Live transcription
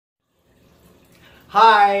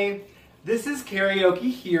Hi, this is Karaoke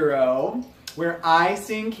Hero, where I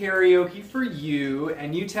sing karaoke for you,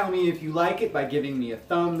 and you tell me if you like it by giving me a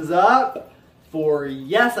thumbs up for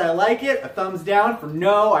yes, I like it, a thumbs down for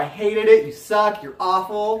no, I hated it, you suck, you're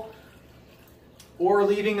awful, or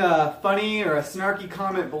leaving a funny or a snarky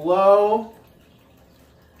comment below.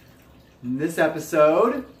 In this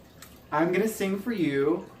episode, I'm going to sing for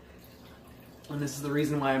you, and this is the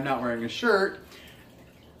reason why I'm not wearing a shirt,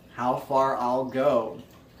 How Far I'll Go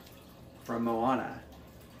from Moana.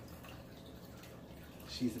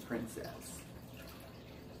 She's a princess.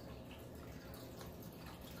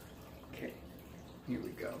 Okay, here we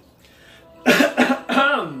go.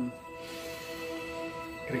 Gotta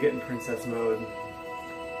get in princess mode.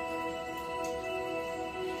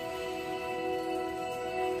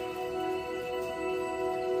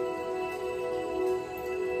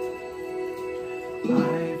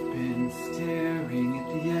 I've been staring at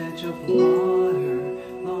the edge of the water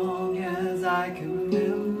long as I can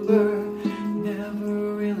remember,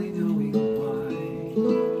 never really knowing why.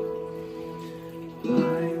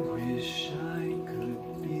 I wish I could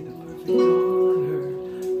be the perfect daughter,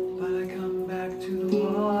 but I come back to the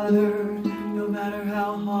water no matter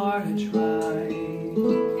how hard I try.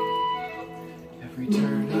 Every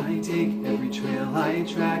turn I take, every trail I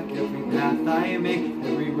track, every path I make,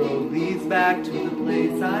 every road leads back to the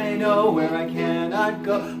place I know, where I cannot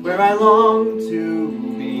go, where I long to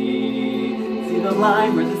be. See the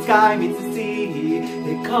line where the sky meets the sea,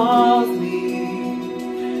 it calls me,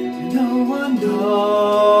 and no one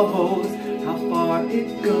knows how far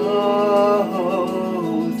it goes.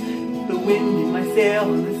 If the wind in my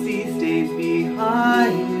sail and the sea stays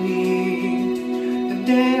behind me, the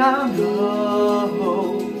day I'll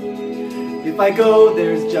know. If I go,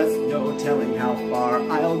 there's just no telling how far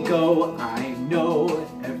I'll go. I know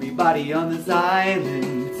everybody on this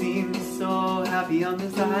island seems so happy on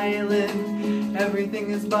this island.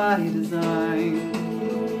 Everything is by design.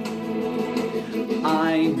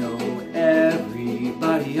 I know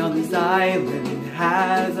everybody on this island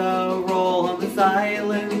has a role on this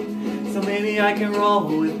island, so maybe I can roll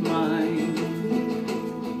with mine.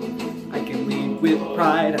 I can lead with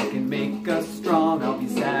pride, I can make us strong, I'll be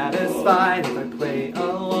satisfied if I play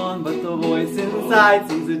along, but the voice inside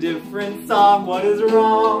sings a different song. What is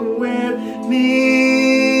wrong with me?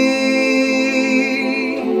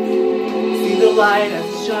 See the light as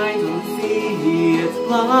it shines on the sea, it's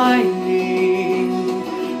blinding,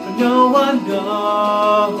 but no one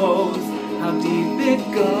knows how deep it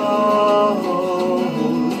goes,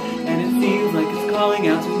 and it seems like it's calling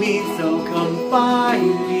out to me, so come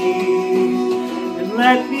find me and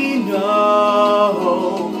let me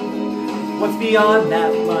know what's beyond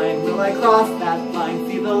that line. Will I cross that line?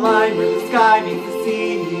 See the line where the sky meets the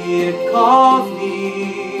sea, it calls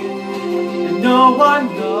me, and no one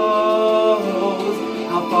knows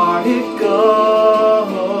how far it goes.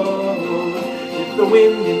 If the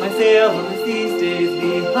wind in my sail on the sea stays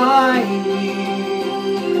behind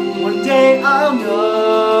me, one day I'll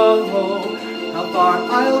know how far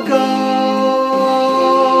I'll go.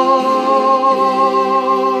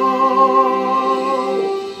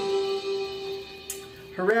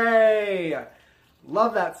 Hooray!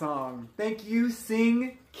 Love that song. Thank you,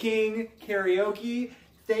 Sing King Karaoke.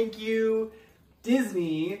 Thank you,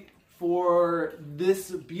 Disney, for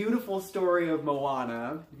this beautiful story of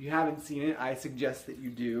Moana. If you haven't seen it, I suggest that you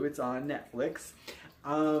do. It's on Netflix.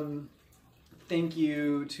 Thank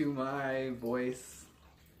you to my voice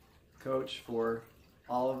coach for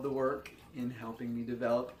all of the work in helping me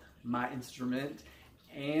develop my instrument.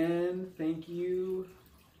 And thank you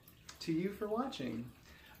to you for watching.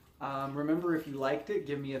 Remember, if you liked it,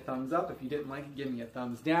 give me a thumbs up. If you didn't like it, give me a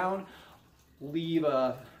thumbs down. Leave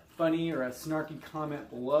a funny or a snarky comment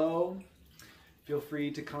below. Feel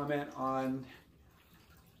free to comment on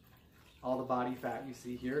all the body fat you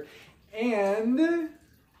see here. And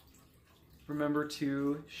remember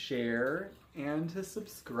to share and to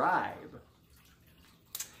subscribe.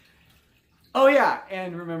 Oh yeah,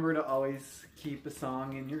 and remember to always keep a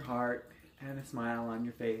song in your heart and a smile on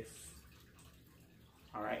your face.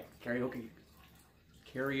 All right, karaoke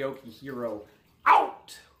hero.